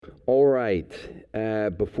All right.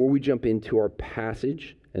 Before we jump into our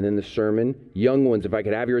passage and then the sermon, young ones, if I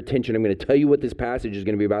could have your attention, I'm going to tell you what this passage is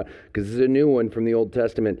going to be about, because this is a new one from the Old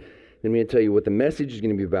Testament. Then I'm going to tell you what the message is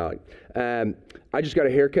going to be about. I just got a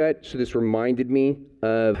haircut, so this reminded me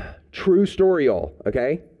of true story, y'all,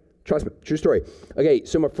 okay? Trust me, true story. Okay,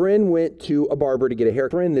 so my friend went to a barber to get a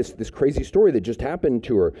haircut. This crazy story that just happened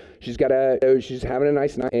to her. She's having a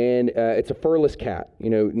nice night, and it's a furless cat.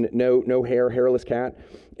 No hair, hairless cat.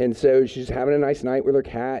 And so she's having a nice night with her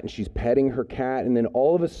cat, and she's petting her cat, and then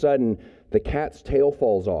all of a sudden, the cat's tail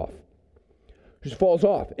falls off. Just falls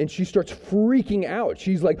off, and she starts freaking out.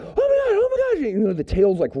 She's like, oh my gosh, the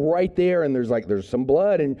tail's like right there, and there's some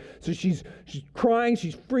blood, and so she's crying,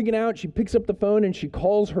 she's freaking out. She picks up the phone and she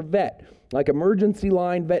calls her vet, like emergency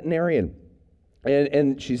line veterinarian,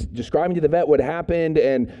 and she's describing to the vet what happened.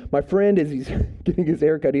 And my friend, as he's getting his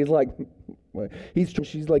haircut, he's like,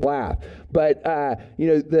 she's like laugh, but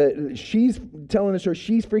she's telling the story.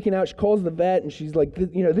 She's freaking out. She calls the vet, and she's like,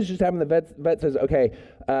 this just happened. The vet says, okay,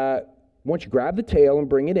 once you grab the tail and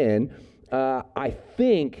bring it in, I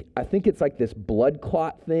think it's like this blood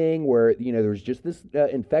clot thing where, there's just this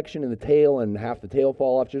infection in the tail and half the tail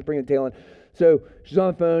fall off. Just bring the tail in. So she's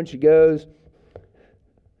on the phone. She's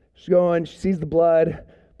going, she sees the blood,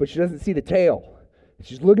 but she doesn't see the tail.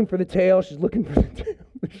 She's looking for the tail. She's looking for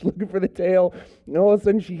the tail. And all of a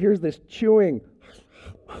sudden she hears this chewing.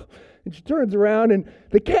 And she turns around, and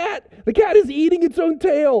the cat is eating its own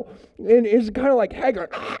tail. And it's kind of like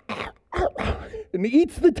haggard. And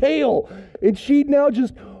eats the tail. And she now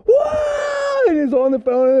just, whoa, and is on the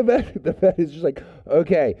phone, and the vet is just like,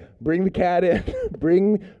 okay, bring the cat in.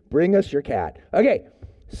 Bring us your cat. Okay,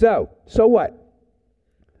 so what?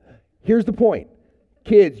 Here's the point.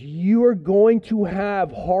 Kids, you are going to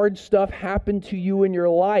have hard stuff happen to you in your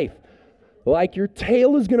life. Like your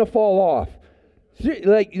tail is going to fall off.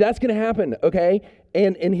 Like that's going to happen, okay?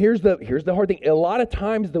 And here's the hard thing. A lot of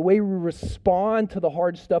times the way we respond to the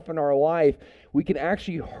hard stuff in our life, we can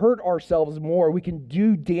actually hurt ourselves more. We can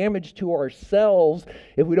do damage to ourselves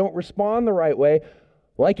if we don't respond the right way,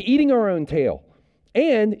 like eating our own tail.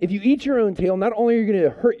 And if you eat your own tail, not only are you going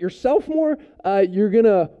to hurt yourself more, you're going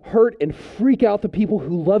to hurt and freak out the people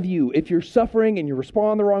who love you. If you're suffering and you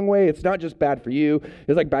respond the wrong way, it's not just bad for you,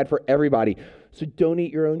 it's like bad for everybody. So don't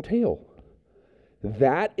eat your own tail.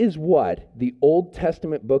 That is what the Old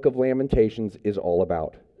Testament book of Lamentations is all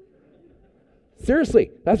about. Seriously,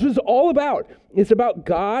 that's what it's all about. It's about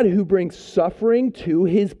God who brings suffering to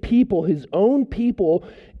his people, his own people,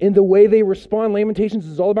 in the way they respond. Lamentations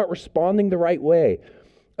is all about responding the right way,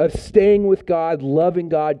 of staying with God, loving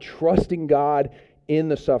God, trusting God in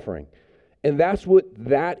the suffering. And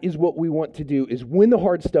that is what we want to do, is when the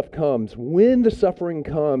hard stuff comes, when the suffering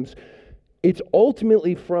comes, it's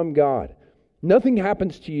ultimately from God. Nothing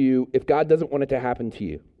happens to you if God doesn't want it to happen to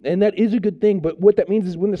you. And that is a good thing, but what that means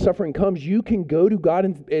is when the suffering comes, you can go to God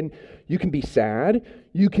and you can be sad,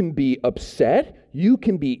 you can be upset, you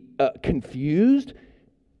can be confused.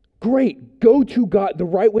 Great, go to God. The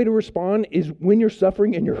right way to respond is when you're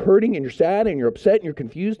suffering and you're hurting and you're sad and you're upset and you're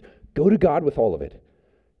confused, go to God with all of it.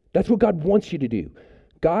 That's what God wants you to do.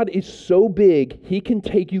 God is so big, he can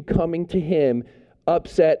take you coming to him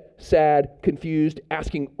upset, sad, confused,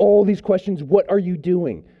 asking all these questions. What are you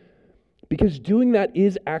doing? Because doing that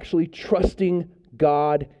is actually trusting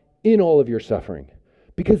God in all of your suffering.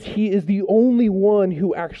 Because he is the only one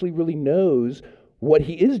who actually really knows what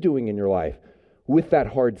he is doing in your life with that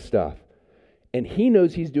hard stuff. And he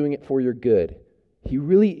knows he's doing it for your good. He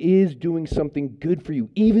really is doing something good for you,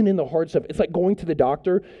 even in the hard stuff. It's like going to the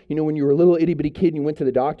doctor. When you were a little itty-bitty kid and you went to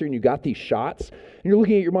the doctor and you got these shots, and you're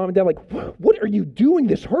looking at your mom and dad like, what are you doing?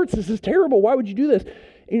 This hurts. This is terrible. Why would you do this?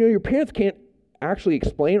 Your parents can't actually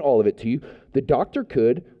explain all of it to you. The doctor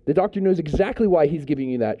could. The doctor knows exactly why he's giving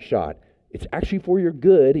you that shot. It's actually for your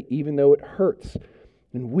good, even though it hurts.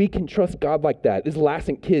 And we can trust God like that. This is the last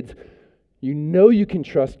thing, kids. You can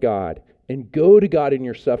trust God. And go to God in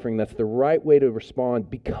your suffering. That's the right way to respond,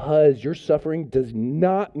 because your suffering does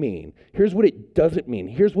not mean, here's what it doesn't mean.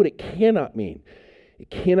 Here's what it cannot mean. It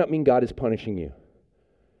cannot mean God is punishing you.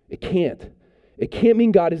 It can't. It can't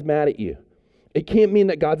mean God is mad at you. It can't mean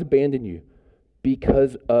that God's abandoned you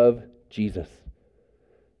because of Jesus.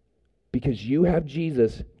 Because you have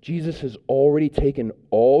Jesus. Jesus has already taken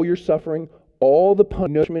all your suffering, all the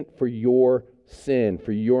punishment for your sin,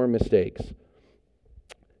 for your mistakes.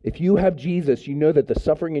 If you have Jesus, you know that the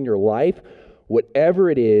suffering in your life, whatever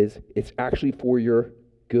it is, it's actually for your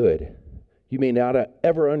good. You may not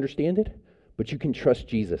ever understand it, but you can trust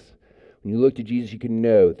Jesus. When you look to Jesus, you can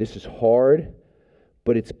know this is hard,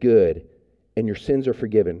 but it's good, and your sins are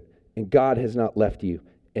forgiven, and God has not left you,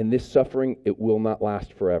 And this suffering, it will not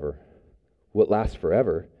last forever. What lasts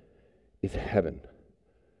forever is heaven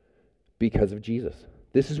because of Jesus.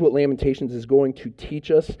 This is what Lamentations is going to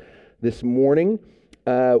teach us this morning.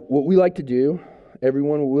 What we like to do,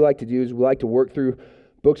 everyone, what we like to do is we like to work through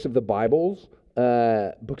books of the Bible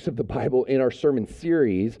in our sermon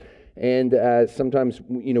series. And sometimes,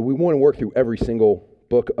 we want to work through every single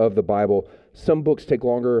book of the Bible. Some books take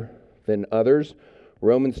longer than others.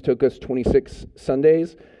 Romans took us 26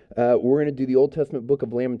 Sundays. We're going to do the Old Testament book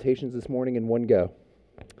of Lamentations this morning in one go.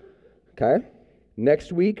 Okay?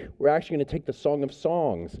 Next week, we're actually going to take the Song of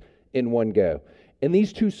Songs in one go. And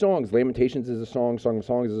these two songs, Lamentations is a song, Song of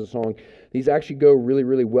Songs is a song, these actually go really,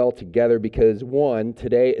 really well together because one,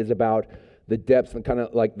 today is about the depths and kind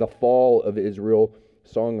of like the fall of Israel.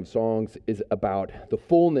 Song of Songs is about the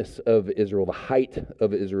fullness of Israel, the height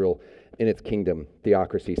of Israel in its kingdom,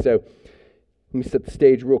 theocracy. So let me set the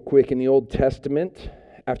stage real quick. In the Old Testament,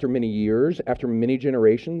 after many years, after many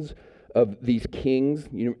generations of these kings,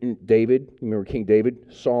 David, you remember King David,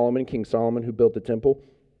 King Solomon who built the temple.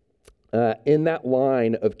 In that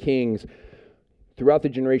line of kings, throughout the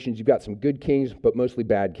generations, you've got some good kings, but mostly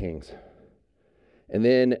bad kings. And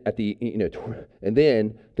then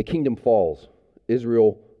the kingdom falls.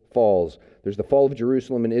 Israel falls. There's the fall of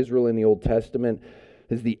Jerusalem and Israel in the Old Testament.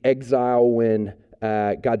 There's the exile when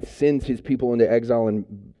God sends his people into exile in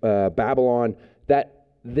Babylon.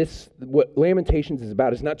 What Lamentations is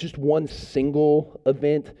about is not just one single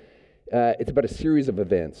event. It's about a series of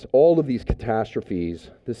events. All of these catastrophes,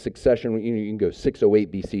 this succession, you can go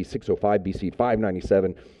 608 BC, 605 BC,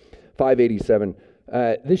 597, 587.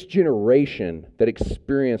 This generation that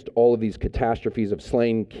experienced all of these catastrophes of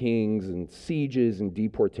slain kings and sieges and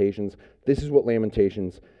deportations, this is what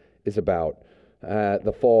Lamentations is about,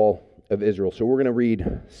 the fall of Israel. So we're going to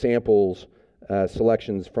read samples,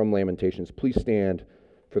 selections from Lamentations. Please stand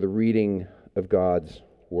for the reading of God's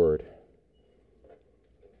word.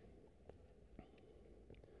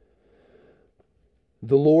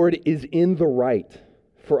 The Lord is in the right,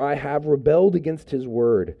 for I have rebelled against his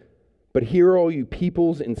word. But hear, all you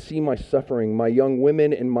peoples, and see my suffering. My young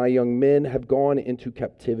women and my young men have gone into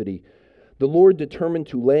captivity. The Lord determined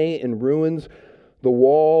to lay in ruins the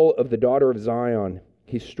wall of the daughter of Zion.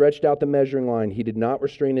 He stretched out the measuring line. He did not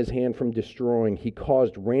restrain his hand from destroying. He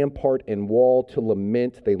caused rampart and wall to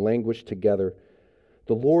lament. They languished together.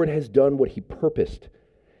 The Lord has done what he purposed.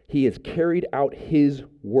 He has carried out his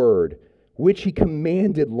word, which he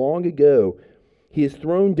commanded long ago. He is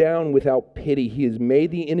thrown down without pity. He has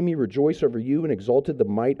made the enemy rejoice over you and exalted the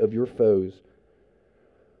might of your foes.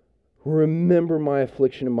 Remember my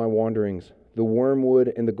affliction and my wanderings, the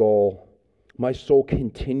wormwood and the gall. My soul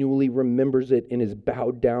continually remembers it and is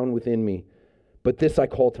bowed down within me. But this I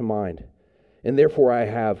call to mind, and therefore I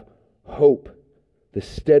have hope. The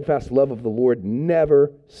steadfast love of the Lord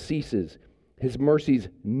never ceases. His mercies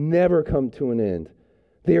never come to an end.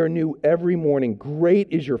 They are new every morning. Great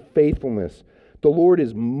is your faithfulness. The Lord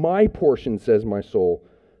is my portion, says my soul.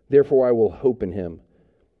 Therefore I will hope in him.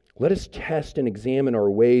 Let us test and examine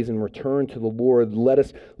our ways and return to the Lord. Let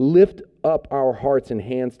us lift up our hearts and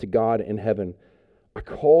hands to God in heaven. I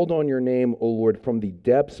called on your name, O Lord, from the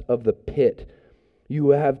depths of the pit. You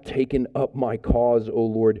have taken up my cause, O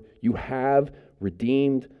Lord. You have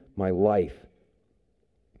redeemed my life.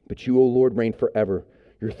 But you, O Lord, reign forever.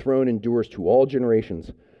 Your throne endures to all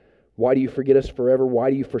generations. Why do you forget us forever? Why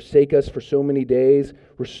do you forsake us for so many days?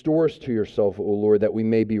 Restore us to yourself, O Lord, that we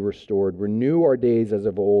may be restored. Renew our days as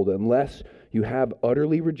of old, unless you have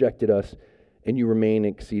utterly rejected us and you remain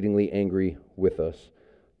exceedingly angry with us.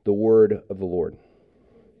 The word of the Lord.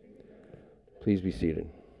 Please be seated.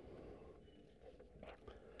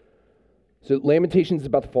 So Lamentations is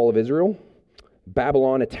about the fall of Israel.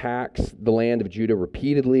 Babylon attacks the land of Judah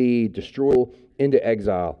repeatedly, destroys into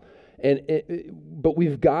exile. But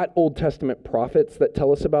we've got Old Testament prophets that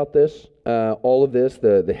tell us about this, all of this,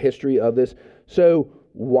 the history of this. So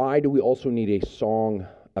why do we also need a song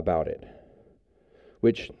about it?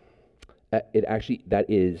 Which may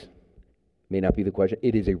not be the question.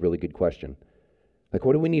 It is a really good question. Like,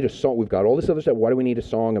 what do we need a song? We've got all this other stuff. Why do we need a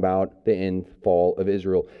song about the end fall of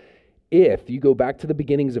Israel? If you go back to the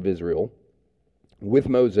beginnings of Israel, with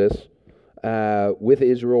Moses, with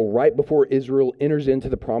Israel, right before Israel enters into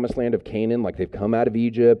the promised land of Canaan, like they've come out of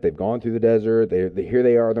Egypt, they've gone through the desert, here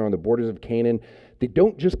they are, they're on the borders of Canaan. They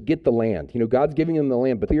don't just get the land. God's giving them the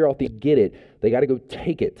land, but they're out there to get it. They got to go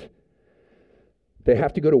take it. They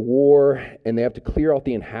have to go to war, and they have to clear out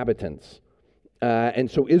the inhabitants.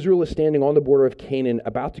 And so Israel is standing on the border of Canaan,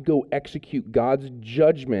 about to go execute God's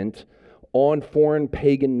judgment on foreign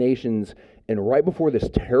pagan nations. And right before this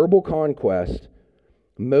terrible conquest,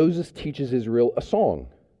 Moses teaches Israel a song.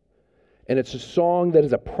 And it's a song that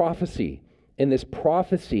is a prophecy. And this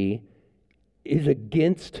prophecy is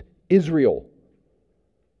against Israel.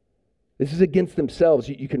 This is against themselves.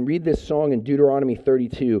 You can read this song in Deuteronomy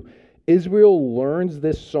 32. Israel learns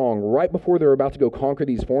this song right before they're about to go conquer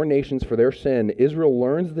these foreign nations for their sin. Israel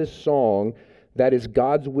learns this song that is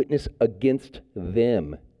God's witness against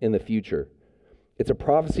them in the future. It's a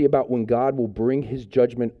prophecy about when God will bring his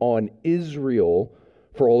judgment on Israel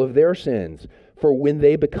for all of their sins, for when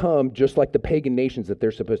they become just like the pagan nations that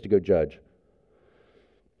they're supposed to go judge.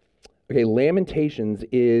 Okay, Lamentations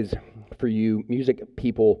is, for you music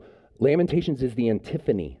people, Lamentations is the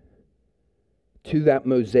antiphony to that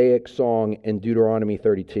Mosaic song in Deuteronomy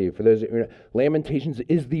 32. For those, Lamentations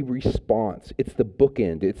is the response. It's the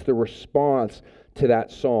bookend. It's the response to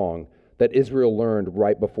that song that Israel learned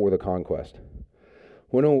right before the conquest.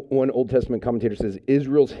 One Old Testament commentator says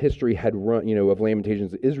Israel's history had run, of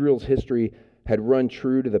Lamentations, Israel's history had run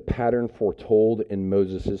true to the pattern foretold in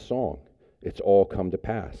Moses' song. It's all come to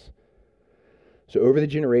pass. So over the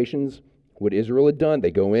generations, what Israel had done,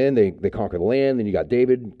 they go in, they conquer the land, then you got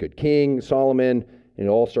David, good king, Solomon, and it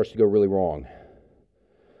all starts to go really wrong.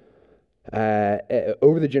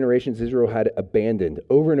 Over the generations, Israel had abandoned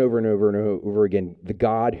over and over and over and over again the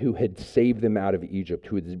God who had saved them out of Egypt,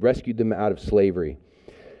 who had rescued them out of slavery.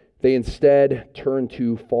 They instead turn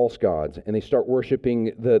to false gods, and they start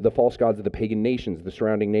worshiping the false gods of the pagan nations, the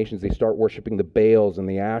surrounding nations. They start worshiping the Baals and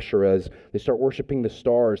the Asherahs. They start worshiping the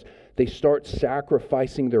stars. They start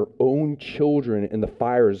sacrificing their own children in the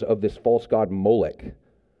fires of this false god Molech.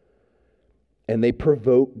 And they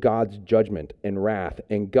provoke God's judgment and wrath,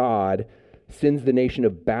 and God sends the nation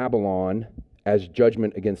of Babylon as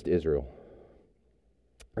judgment against Israel.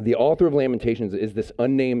 The author of Lamentations is this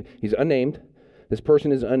unnamed, he's unnamed. This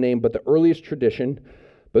person is unnamed, but the earliest tradition,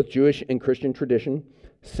 both Jewish and Christian tradition,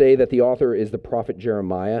 say that the author is the prophet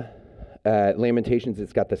Jeremiah. Lamentations,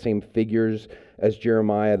 it's got the same figures as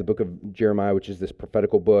Jeremiah, the book of Jeremiah, which is this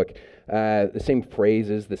prophetical book. The same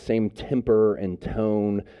phrases, the same temper and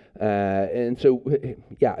tone. And so,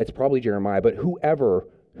 yeah, it's probably Jeremiah. But whoever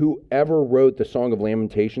wrote the Song of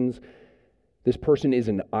Lamentations, this person is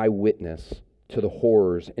an eyewitness to the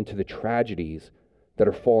horrors and to the tragedies that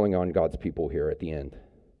are falling on God's people here at the end.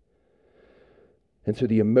 And so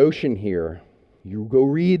the emotion here, you go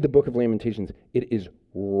read the book of Lamentations, it is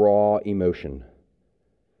raw emotion.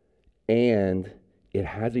 And it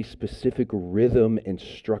has a specific rhythm and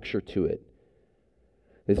structure to it.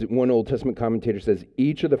 As one Old Testament commentator says,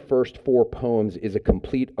 each of the first 4 poems is a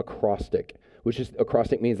complete acrostic, which is,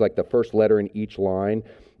 acrostic means like the first letter in each line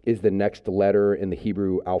is the next letter in the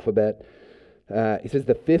Hebrew alphabet. He says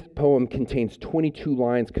the 5th poem contains 22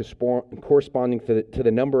 lines corresponding to the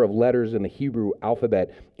number of letters in the Hebrew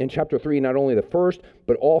alphabet. In chapter 3, not only the first,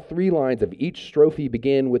 but all 3 lines of each strophe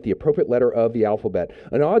begin with the appropriate letter of the alphabet.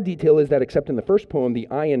 An odd detail is that except in the first poem, the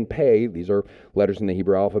ayin pei, these are letters in the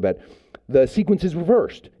Hebrew alphabet, the sequence is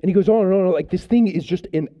reversed. And he goes on and on, like this thing is just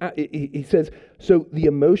he says, so the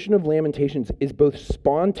emotion of Lamentations is both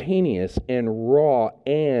spontaneous and raw,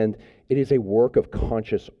 and it is a work of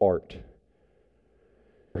conscious art.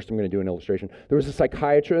 First, I'm going to do an illustration. There was a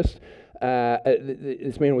psychiatrist.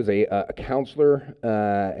 This man was a counselor,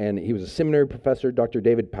 and he was a seminary professor, Dr.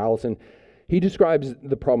 David Pallison. He describes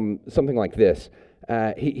the problem something like this.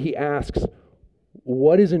 He asks,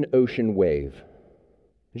 what is an ocean wave?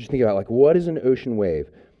 Just think about, what is an ocean wave?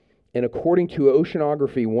 And according to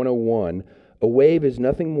Oceanography 101, a wave is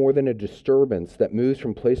nothing more than a disturbance that moves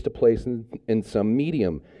from place to place in some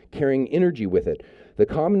medium, carrying energy with it. The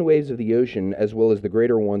common waves of the ocean, as well as the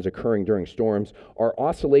greater ones occurring during storms, are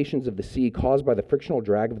oscillations of the sea caused by the frictional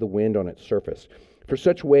drag of the wind on its surface. For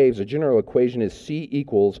such waves, a general equation is C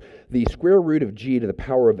equals the square root of g to the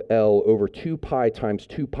power of L over 2 pi times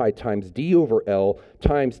d over L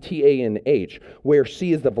times TANH, where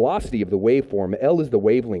C is the velocity of the waveform, L is the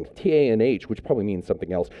wavelength, TANH, which probably means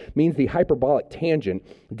something else, means the hyperbolic tangent,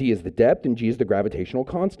 D is the depth, and G is the gravitational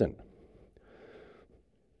constant.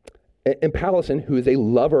 And Pallison, who is a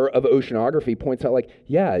lover of oceanography, points out,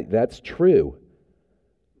 yeah, that's true.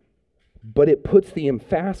 But it puts the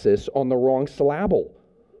emphasis on the wrong syllable.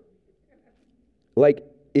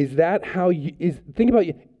 Is that how you... think about,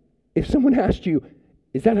 if someone asked you,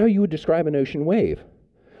 is that how you would describe an ocean wave?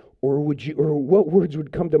 Or what words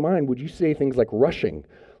would come to mind? Would you say things like rushing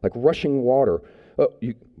water,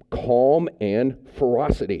 calm and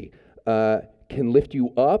ferocity, can lift you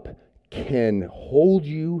up, can hold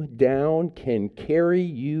you down, can carry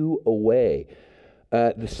you away.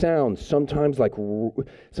 The sound, sometimes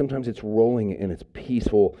it's rolling and it's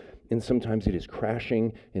peaceful, and sometimes it is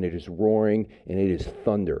crashing, and it is roaring, and it is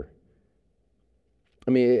thunder.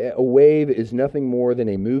 I mean, a wave is nothing more than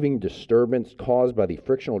a moving disturbance caused by the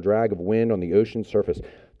frictional drag of wind on the ocean surface.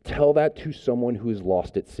 Tell that to someone who is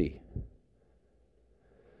lost at sea.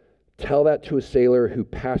 Tell that to a sailor who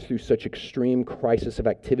passed through such extreme crisis of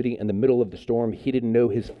activity in the middle of the storm, he didn't know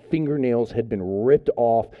his fingernails had been ripped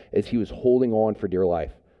off as he was holding on for dear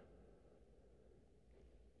life.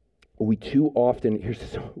 We too often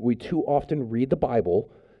read the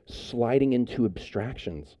Bible sliding into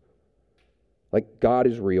abstractions. Like God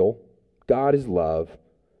is real, God is love,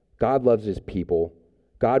 God loves his people,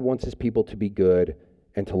 God wants his people to be good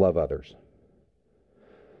and to love others.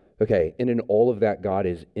 Okay, and in all of that, God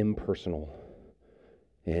is impersonal,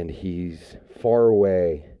 and he's far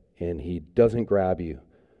away, and he doesn't grab you,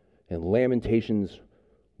 and Lamentations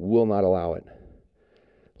will not allow it.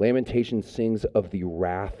 Lamentations sings of the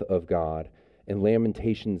wrath of God, and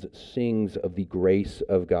Lamentations sings of the grace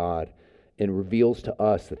of God, and reveals to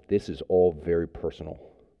us that this is all very personal,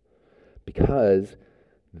 because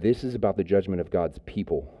this is about the judgment of God's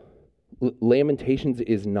people. Lamentations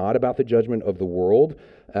is not about the judgment of the world.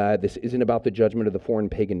 This isn't about the judgment of the foreign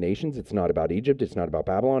pagan nations. It's not about Egypt. It's not about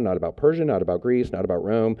Babylon, not about Persia, not about Greece, not about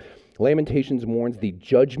Rome. Lamentations mourns the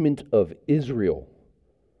judgment of Israel,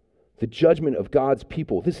 the judgment of God's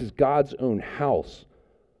people. This is God's own house.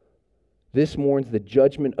 This mourns the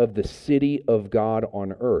judgment of the city of God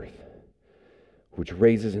on earth, which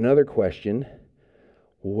raises another question.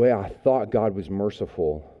 Well, I thought God was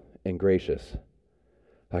merciful and gracious.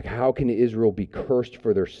 Like, how can Israel be cursed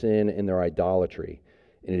for their sin and their idolatry?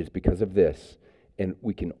 And it is because of this. And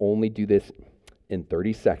we can only do this in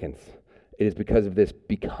 30 seconds. It is because of this,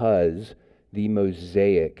 because the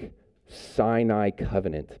Mosaic Sinai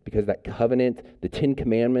covenant, because that covenant, the 10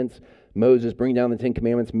 Commandments, Moses bringing down the 10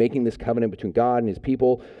 Commandments, making this covenant between God and his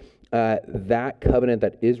people, that covenant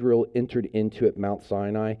that Israel entered into at Mount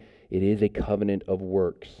Sinai, it is a covenant of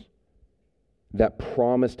works that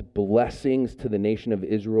promised blessings to the nation of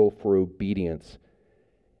Israel for obedience,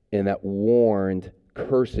 and that warned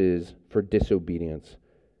curses for disobedience.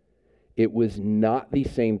 It was not the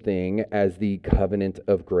same thing as the covenant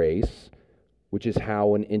of grace, which is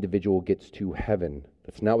how an individual gets to heaven.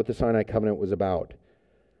 That's not what the Sinai covenant was about.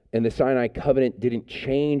 And the Sinai covenant didn't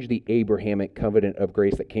change the Abrahamic covenant of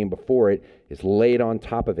grace that came before it. It's laid on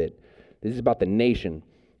top of it. This is about the nation.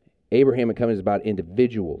 Abrahamic covenant is about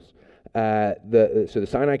individuals. So the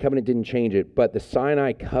Sinai covenant didn't change it, but the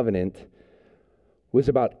Sinai covenant was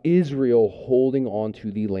about Israel holding on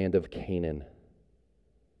to the land of Canaan.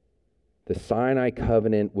 The Sinai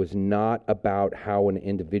covenant was not about how an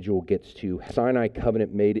individual gets to. Sinai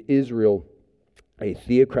covenant made Israel a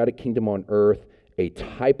theocratic kingdom on earth, a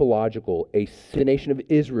typological, the nation of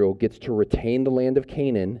Israel gets to retain the land of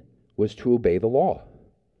Canaan was to obey the law.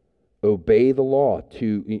 Obey the law,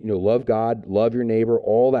 to love God, love your neighbor,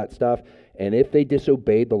 all that stuff. And if they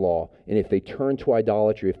disobeyed the law, and if they turned to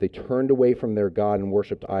idolatry, if they turned away from their God and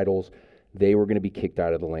worshipped idols, they were going to be kicked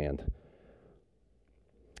out of the land.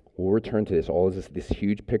 We'll return to this, all of this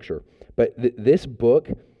huge picture. But this book,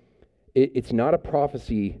 it's not a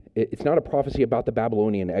prophecy. It's not a prophecy about the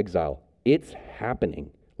Babylonian exile. It's happening.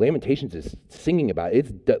 Lamentations is singing about it.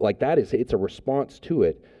 It's like that. It's a response to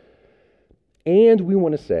it. And we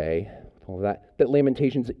want to say, all that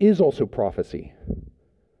Lamentations is also prophecy.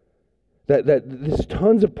 That there's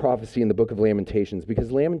tons of prophecy in the book of Lamentations,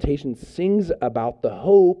 because Lamentations sings about the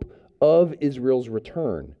hope of Israel's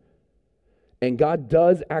return. And God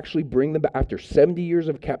does actually bring them back. After 70 years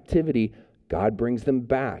of captivity, God brings them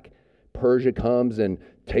back. Persia comes and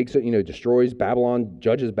takes it, destroys Babylon,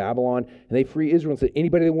 judges Babylon, and they free Israel and say,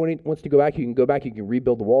 anybody that wants to go back, you can go back, you can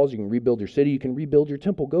rebuild the walls, you can rebuild your city, you can rebuild your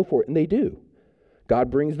temple, go for it. And they do. God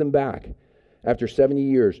brings them back after 70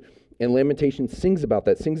 years. And Lamentations sings about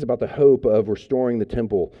that, sings about the hope of restoring the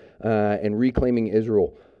temple and reclaiming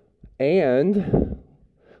Israel. And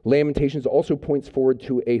Lamentations also points forward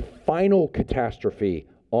to a final catastrophe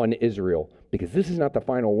on Israel, because this is not the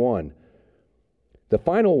final one. The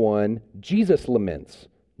final one, Jesus laments.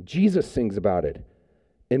 Jesus sings about it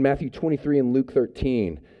in Matthew 23 and Luke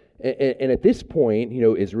 13. And at this point,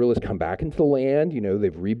 Israel has come back into the land.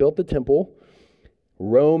 They've rebuilt the temple.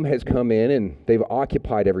 Rome has come in and they've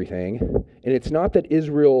occupied everything. And it's not that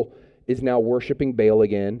Israel is now worshiping Baal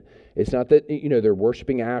again. It's not that, they're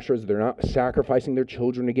worshiping Asherahs. They're not sacrificing their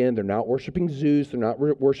children again. They're not worshiping Zeus. They're not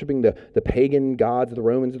worshiping the pagan gods of the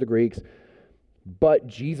Romans or the Greeks. But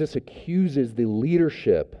Jesus accuses the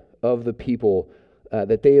leadership of the people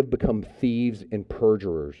that they have become thieves and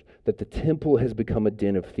perjurers, that the temple has become a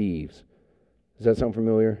den of thieves. Does that sound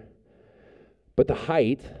familiar? But the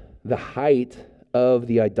height The height of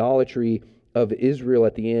the idolatry of Israel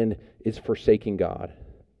at the end is forsaking God,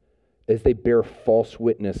 as they bear false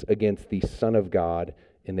witness against the Son of God,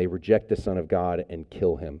 and they reject the Son of God and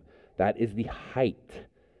kill him. That is the height,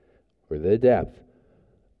 or the depth,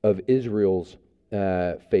 of Israel's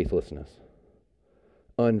faithlessness,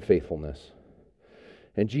 unfaithfulness.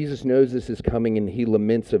 And Jesus knows this is coming, and he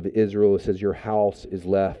laments of Israel. It says, your house is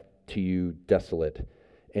left to you desolate.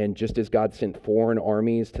 And just as God sent foreign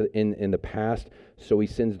armies in the past, so he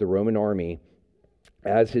sends the Roman army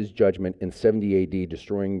as his judgment in 70 AD,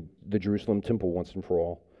 destroying the Jerusalem temple once and for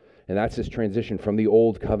all. And that's his transition from the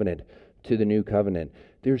old covenant to the new covenant.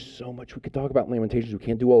 There's so much we could talk about in Lamentations. We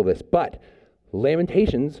can't do all of this. But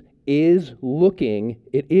Lamentations is looking,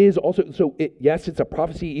 it is also, so yes, it's a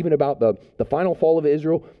prophecy even about the final fall of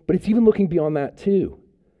Israel, but it's even looking beyond that too.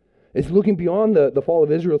 It's looking beyond the fall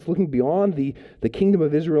of Israel. It's looking beyond the kingdom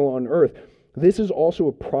of Israel on earth. This is also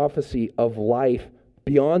a prophecy of life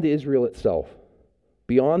beyond Israel itself,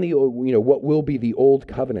 beyond what will be the old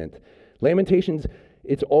covenant. Lamentations,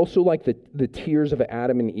 it's also like the tears of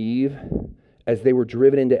Adam and Eve as they were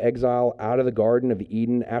driven into exile out of the Garden of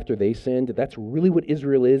Eden after they sinned. That's really what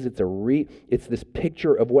Israel is. It's this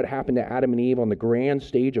picture of what happened to Adam and Eve on the grand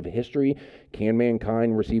stage of history. Can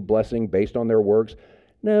mankind receive blessing based on their works?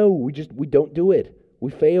 No, we don't do it.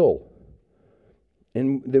 We fail.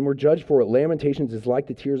 And then we're judged for it. Lamentations is like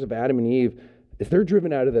the tears of Adam and Eve as they're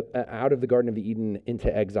driven out of the Garden of Eden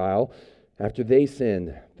into exile after they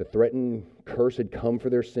sinned. The threatened curse had come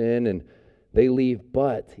for their sin, and they leave.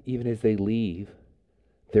 But even as they leave,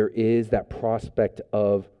 there is that prospect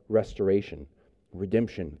of restoration,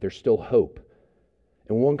 redemption. There's still hope.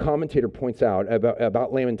 And one commentator points out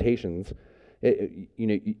about Lamentations,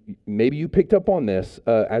 maybe you picked up on this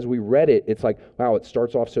as we read it. It's like, wow, it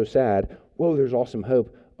starts off so sad. Whoa, there's awesome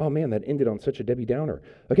hope. Oh man, that ended on such a Debbie Downer.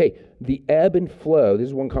 Okay, the ebb and flow, this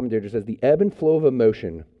is one commentator says, the ebb and flow of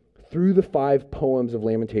emotion through the 5 poems of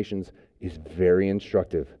Lamentations is very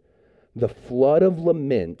instructive. The flood of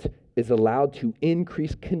lament is allowed to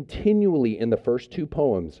increase continually in the first 2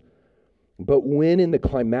 poems, but when in the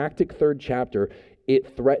climactic 3rd chapter,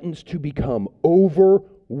 it threatens to become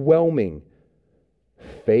overwhelming,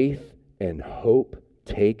 faith and hope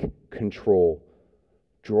take control,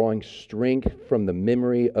 drawing strength from the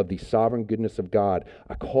memory of the sovereign goodness of God.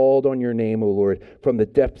 I called on your name, O Lord, from the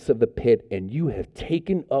depths of the pit, and you have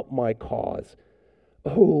taken up my cause.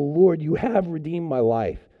 Oh Lord, you have redeemed my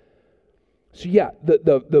life. So yeah,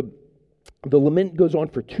 the lament goes on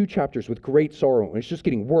for 2 chapters with great sorrow, and it's just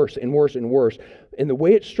getting worse and worse and worse. And the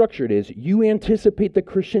way it's structured is you anticipate the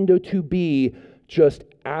crescendo to be just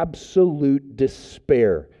absolute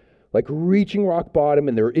despair, like reaching rock bottom,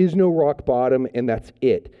 and there is no rock bottom, and that's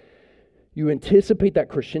it. You anticipate that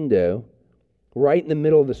crescendo right in the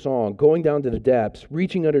middle of the song, going down to the depths,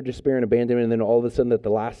 reaching under despair and abandonment, and then all of a sudden at the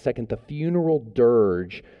last second, the funeral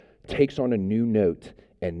dirge takes on a new note,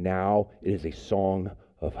 and now it is a song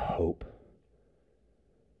of hope.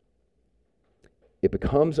 It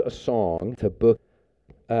becomes a song to book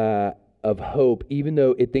of hope, even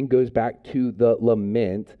though it then goes back to the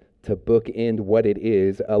lament to bookend what it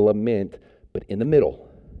is, a lament, but in the middle,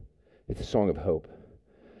 it's a song of hope.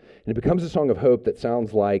 And it becomes a song of hope that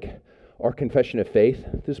sounds like our confession of faith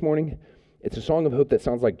this morning. It's a song of hope that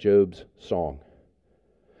sounds like Job's song.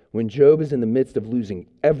 When Job is in the midst of losing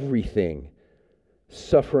everything,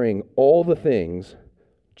 suffering all the things,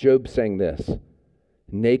 Job sang this: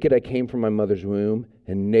 naked I came from my mother's womb,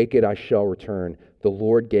 and naked I shall return. The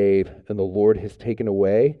Lord gave, and the Lord has taken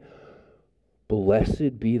away.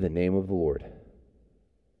 Blessed be the name of the Lord.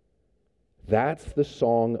 That's the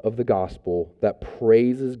song of the gospel that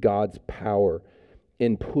praises God's power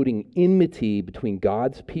in putting enmity between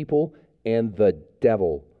God's people and the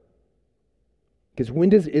devil. Because when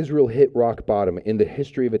does Israel hit rock bottom in the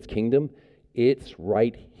history of its kingdom? It's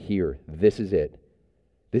right here. This is it.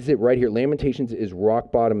 This is it right here. Lamentations is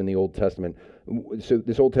rock bottom in the Old Testament. So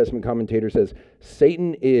this Old Testament commentator says,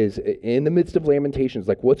 Satan is in the midst of Lamentations,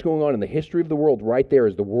 like what's going on in the history of the world right there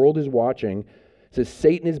as the world is watching. It says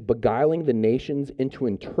Satan is beguiling the nations into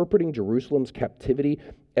interpreting Jerusalem's captivity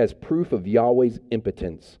as proof of Yahweh's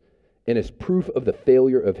impotence and as proof of the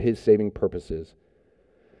failure of his saving purposes.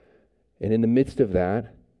 And in the midst of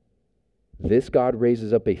that, this God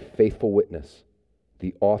raises up a faithful witness,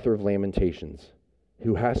 the author of Lamentations,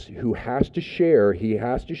 who has to share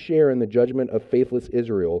in the judgment of faithless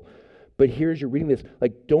Israel. But here's, you're reading this,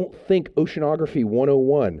 like, don't think Oceanography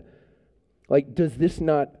 101. Like, does this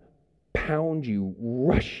not pound you,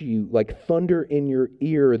 rush you like thunder in your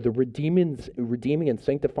ear, the redeeming and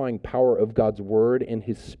sanctifying power of God's word and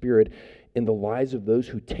his spirit in the lives of those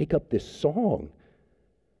who take up this song.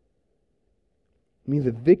 I mean,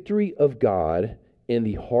 the victory of God in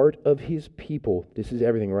the heart of his people, this is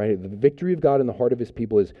everything, right? The victory of God in the heart of his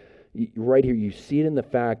people is right here. You see it in the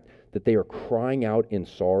fact that they are crying out in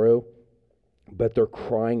sorrow, but they're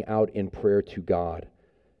crying out in prayer to God.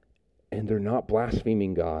 And they're not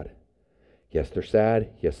blaspheming God. Yes, they're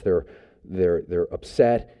sad. Yes, they're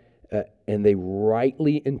upset. And they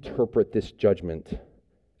rightly interpret this judgment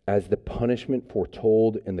as the punishment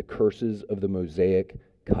foretold in the curses of the Mosaic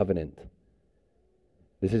covenant.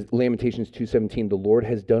 This is Lamentations 2:17. The Lord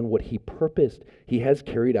has done what he purposed. He has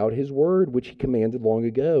carried out his word, which he commanded long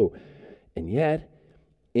ago. And yet,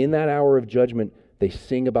 in that hour of judgment, they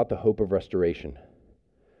sing about the hope of restoration,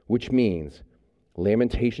 which means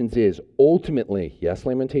Lamentations is ultimately, yes,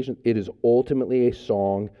 Lamentations, it is ultimately a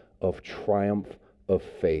song of triumph of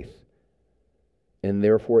faith, and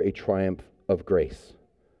therefore a triumph of grace.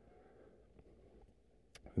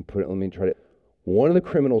 One of the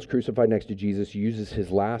criminals crucified next to Jesus uses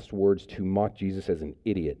his last words to mock Jesus as an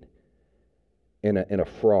idiot and a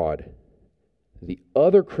fraud. The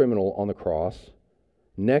other criminal on the cross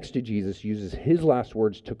next to Jesus uses his last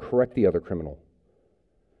words to correct the other criminal.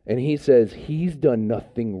 And he says, he's done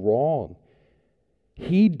nothing wrong.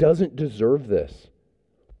 He doesn't deserve this.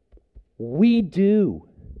 We do.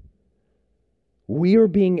 We are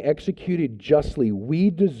being executed justly. We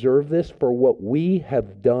deserve this for what we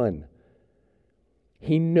have done.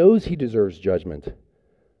 He knows he deserves judgment.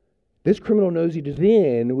 This criminal knows he does.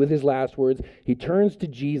 Then, with his last words, he turns to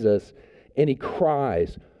Jesus and he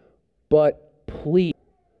cries, but please.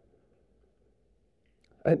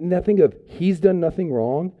 Now think of, he's done nothing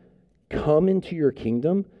wrong. Come into your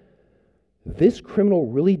kingdom. This criminal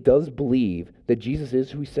really does believe that Jesus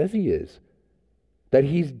is who he says he is. That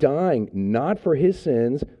he's dying not for his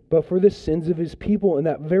sins, but for the sins of his people. And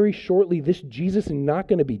that very shortly, this Jesus is not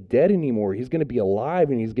going to be dead anymore. He's going to be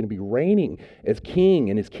alive and he's going to be reigning as king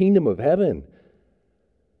in his kingdom of heaven.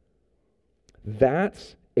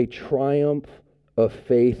 That's a triumph of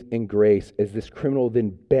faith and grace as this criminal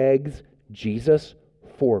then begs Jesus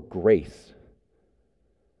for grace.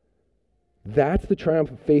 That's the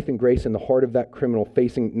triumph of faith and grace in the heart of that criminal,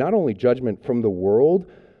 facing not only judgment from the world,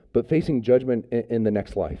 but facing judgment in the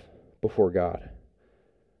next life before God.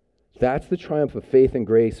 That's the triumph of faith and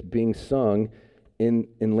grace being sung in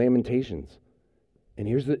Lamentations. And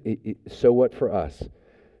here's so what for us?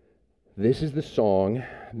 This is the song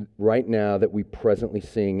right now that we presently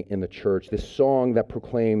sing in the church. This song that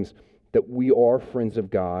proclaims that we are friends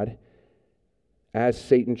of God as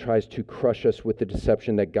Satan tries to crush us with the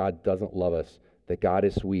deception that God doesn't love us, that God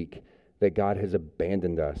is weak, that God has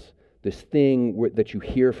abandoned us. This thing that you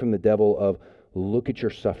hear from the devil of, look at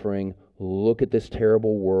your suffering, look at this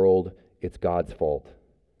terrible world, it's God's fault.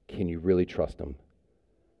 Can you really trust him?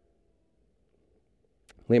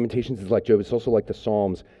 Lamentations is like Job. It's also like the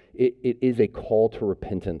Psalms. It is a call to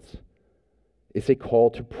repentance. It's a call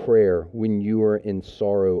to prayer when you are in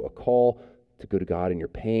sorrow, a call to go to God in your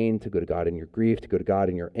pain, to go to God in your grief, to go to God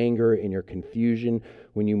in your anger, in your confusion.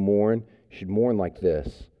 When you mourn, you should mourn like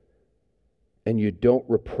this. And you do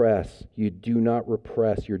not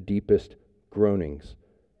repress your deepest groanings.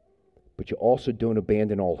 But you also don't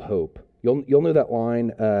abandon all hope. You'll know that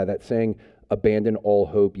line, that saying, abandon all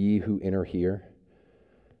hope, ye who enter here.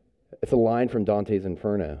 It's a line from Dante's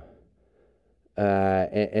Inferno.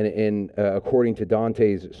 And according to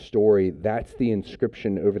Dante's story, that's the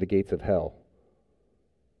inscription over the gates of hell.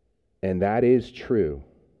 And that is true.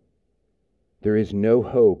 There is no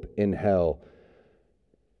hope in hell.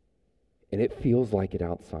 And it feels like it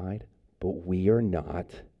outside, but we are not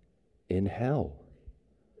in hell.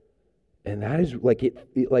 And that is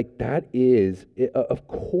of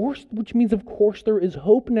course, which means of course there is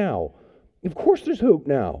hope now. Of course there's hope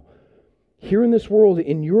now. Here in this world,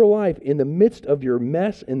 in your life, in the midst of your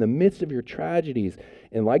mess, in the midst of your tragedies,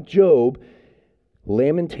 and like Job,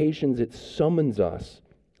 Lamentations, it summons us,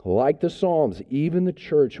 like the Psalms, even the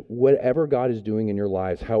church, whatever God is doing in your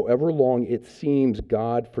lives, however long it seems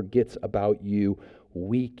God forgets about you,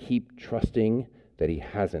 we keep trusting that he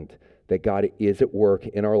hasn't, that God is at work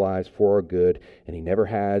in our lives for our good, and he never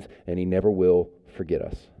has, and he never will forget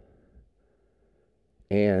us.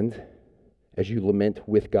 And as you lament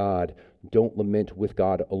with God, don't lament with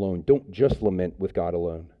God alone. Don't just lament with God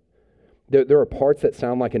alone. There are parts that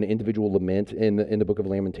sound like an individual lament in the book of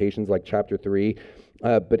Lamentations, like chapter 3.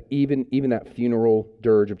 But even that funeral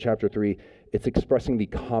dirge of chapter 3, it's expressing the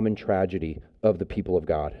common tragedy of the people of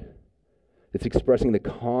God. It's expressing the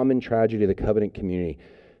common tragedy of the covenant community.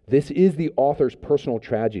 This is the author's personal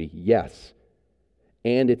tragedy, yes.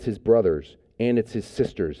 And it's his brothers, and it's his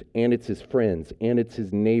sisters, and it's his friends, and it's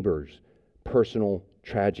his neighbors' personal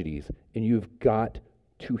tragedies. And you've got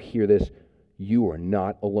to hear this. You are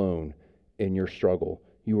not alone in your struggle.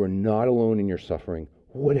 You are not alone in your suffering.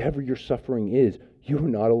 Whatever your suffering is, you are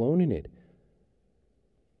not alone in it.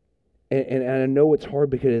 And I know it's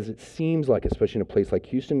hard because it seems like, especially in a place like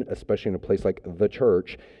Houston, especially in a place like the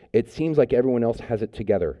church, it seems like everyone else has it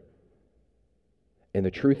together. And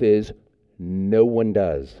the truth is, no one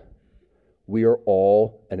does. We are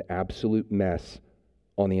all an absolute mess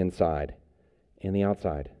on the inside and the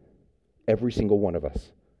outside. Every single one of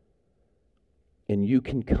us. And you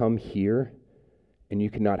can come here and you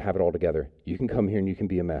cannot have it all together. You can come here and you can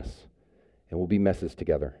be a mess. And we'll be messes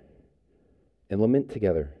together. And lament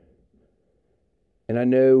together. And I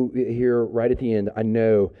know here, right at the end, I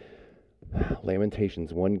know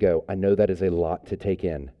Lamentations, one go. I know that is a lot to take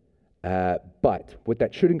in. But what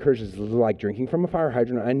that should encourage us is like drinking from a fire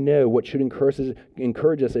hydrant. I know what should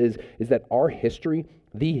encourage us is that our history,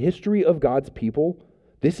 the history of God's people,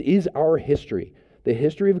 this is our history. The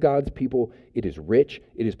history of God's people, it is rich,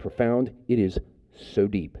 it is profound, it is so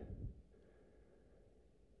deep.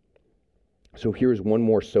 So here's one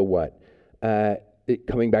more so what.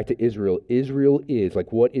 Coming back to Israel, Israel is,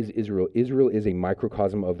 like, what is Israel? Israel is a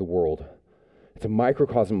microcosm of the world. It's a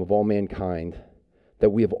microcosm of all mankind, that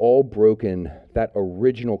we have all broken that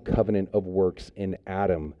original covenant of works in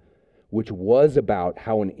Adam, which was about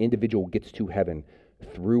how an individual gets to heaven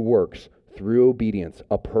through works, through obedience,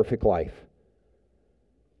 a perfect life.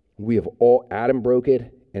 Adam broke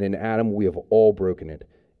it, and in Adam we have all broken it.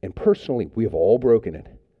 And personally, we have all broken it.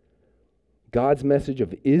 God's message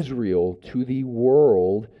of Israel to the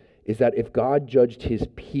world is that if God judged his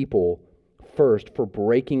people first for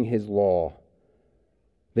breaking his law,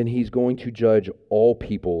 then he's going to judge all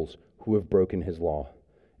peoples who have broken his law,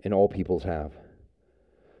 and all peoples have.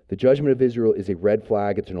 The judgment of Israel is a red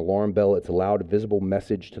flag, it's an alarm bell, it's a loud, visible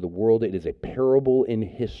message to the world. It is a parable in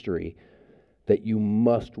history that you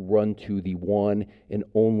must run to the one and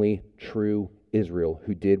only true Israel,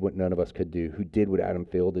 who did what none of us could do, who did what Adam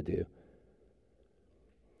failed to do.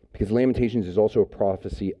 Because Lamentations is also a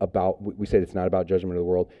prophecy about, we said it's not about judgment of the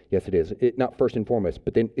world. Yes, it is. Not first and foremost,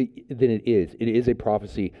 but then it is. It is a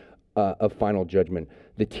prophecy of final judgment.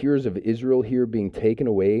 The tears of Israel here being taken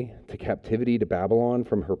away to captivity to Babylon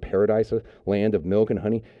from her paradise, a land of milk and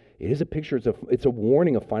honey, it is a picture, it's a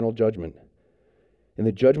warning of final judgment. And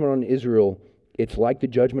the judgment on Israel, it's like the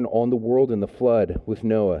judgment on the world in the flood with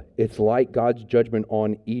Noah. It's like God's judgment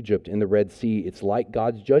on Egypt in the Red Sea. It's like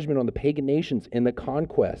God's judgment on the pagan nations in the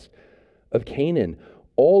conquest of Canaan.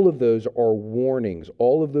 All of those are warnings.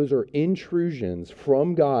 All of those are intrusions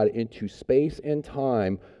from God into space and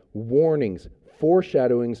time, warnings,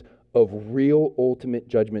 foreshadowings of real ultimate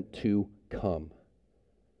judgment to come.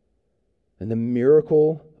 And the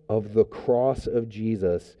miracle of the cross of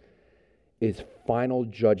Jesus is final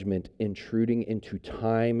judgment intruding into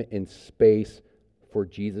time and space for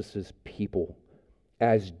Jesus' people.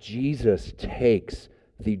 As Jesus takes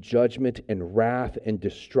the judgment and wrath and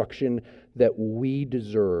destruction that we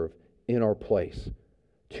deserve in our place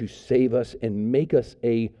to save us and make us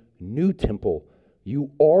a new temple. You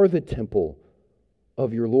are the temple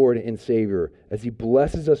of your Lord and Savior. As he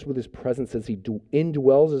blesses us with his presence, as he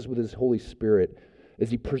indwells us with his Holy Spirit, as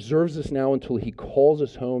he preserves us now until he calls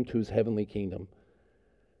us home to his heavenly kingdom.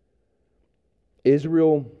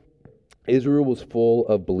 Israel was full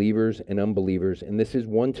of believers and unbelievers, and this is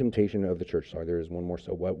one temptation of the church. Sorry, there is one more.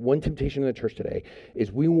 So what? One temptation of the church today is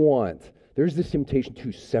there's this temptation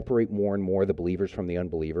to separate more and more the believers from the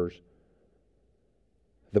unbelievers.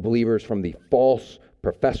 The believers from the false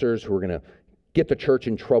professors who are going to get the church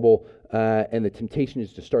in trouble, and the temptation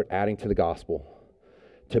is to start adding to the gospel.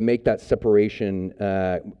 To make that separation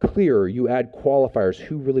clearer, you add qualifiers: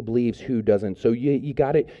 who really believes, who doesn't. So you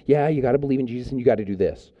got it. Yeah, you got to believe in Jesus, and you got to do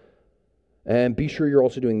this, and be sure you're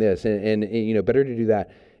also doing this, and better to do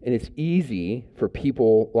that. And it's easy for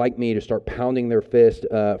people like me to start pounding their fist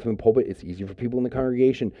from the pulpit. It's easy for people in the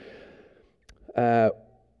congregation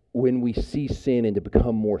when we see sin and to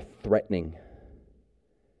become more threatening.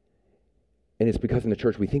 And it's because in the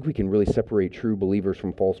church we think we can really separate true believers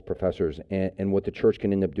from false professors. And what the church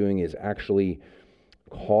can end up doing is actually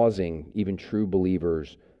causing even true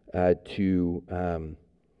believers to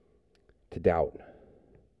doubt.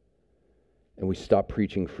 And we stop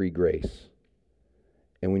preaching free grace.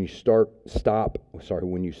 And when you stop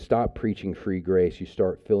preaching free grace, you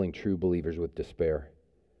start filling true believers with despair.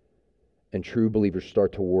 And true believers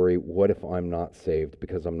start to worry, what if I'm not saved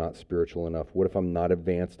because I'm not spiritual enough? What if I'm not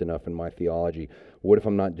advanced enough in my theology? What if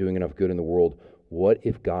I'm not doing enough good in the world? What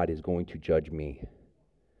if God is going to judge me?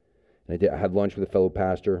 And I had lunch with a fellow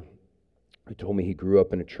pastor who told me he grew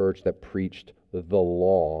up in a church that preached the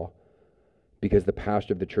law because the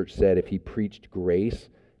pastor of the church said if he preached grace,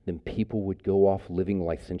 then people would go off living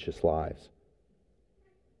licentious lives.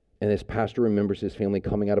 And this pastor remembers his family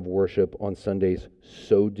coming out of worship on Sundays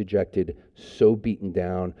so dejected, so beaten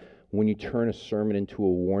down. When you turn a sermon into a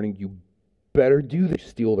warning, you better do this. You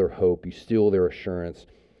steal their hope, you steal their assurance,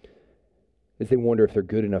 as they wonder if they're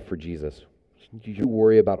good enough for Jesus. You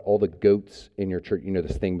worry about all the goats in your church. You know,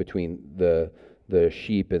 this thing between the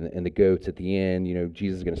sheep and the goats at the end. You know,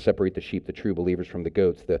 Jesus is going to separate the sheep, the true believers, from the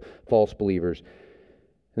goats, the false believers.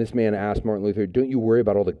 And this man asked Martin Luther, don't you worry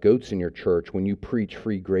about all the goats in your church when you preach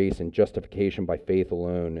free grace and justification by faith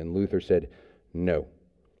alone? And Luther said, no,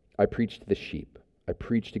 I preach to the sheep. I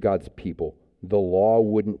preach to God's people. The law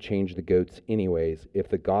wouldn't change the goats anyways. If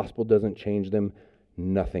the gospel doesn't change them,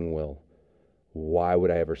 nothing will. Why would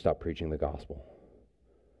I ever stop preaching the gospel?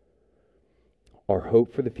 Our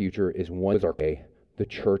hope for the future is one day the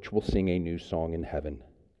church will sing a new song in heaven.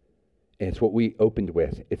 And it's what we opened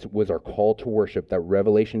with. It was our call to worship, that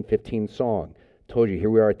Revelation 15 song. I told you,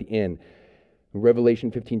 here we are at the end.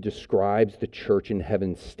 Revelation 15 describes the church in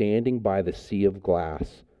heaven standing by the sea of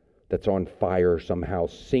glass that's on fire somehow,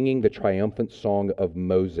 singing the triumphant song of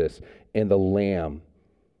Moses and the Lamb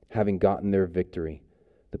having gotten their victory.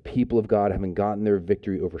 The people of God having gotten their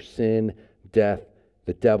victory over sin, death,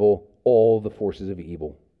 the devil, all the forces of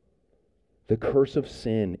evil. The curse of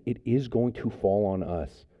sin, it is going to fall on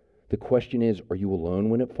us. The question is, are you alone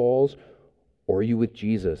when it falls, or are you with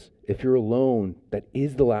Jesus? If you're alone, that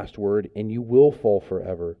is the last word, and you will fall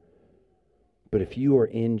forever. But if you are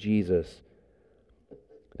in Jesus,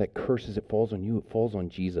 that curse, as it falls on you, it falls on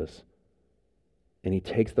Jesus. And he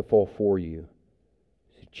takes the fall for you,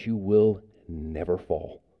 so that you will never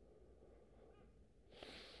fall.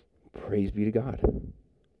 Praise be to God.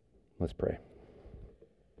 Let's pray.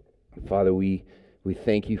 Father, we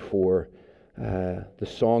thank you for the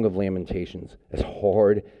Song of Lamentations, as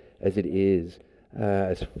hard as it is,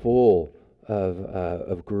 as full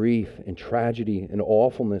of grief and tragedy and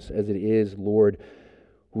awfulness as it is, Lord,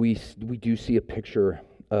 we do see a picture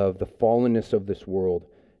of the fallenness of this world.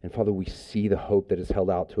 And Father, we see the hope that is held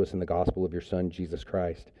out to us in the gospel of your Son, Jesus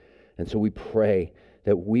Christ. And so we pray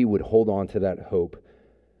that we would hold on to that hope.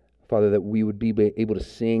 Father, that we would be able to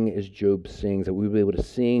sing as Job sings, that we would be able to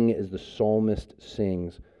sing as the psalmist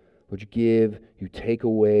sings. Lord, you give, you take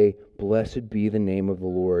away, blessed be the name of the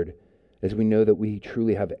Lord, as we know that we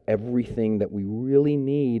truly have everything that we really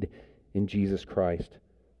need in Jesus Christ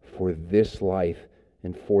for this life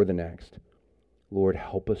and for the next. Lord,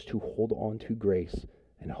 help us to hold on to grace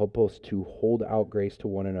and help us to hold out grace to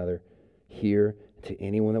one another here, to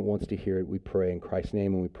anyone that wants to hear it. We pray in Christ's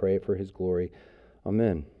name, and we pray it for his glory.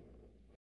 Amen.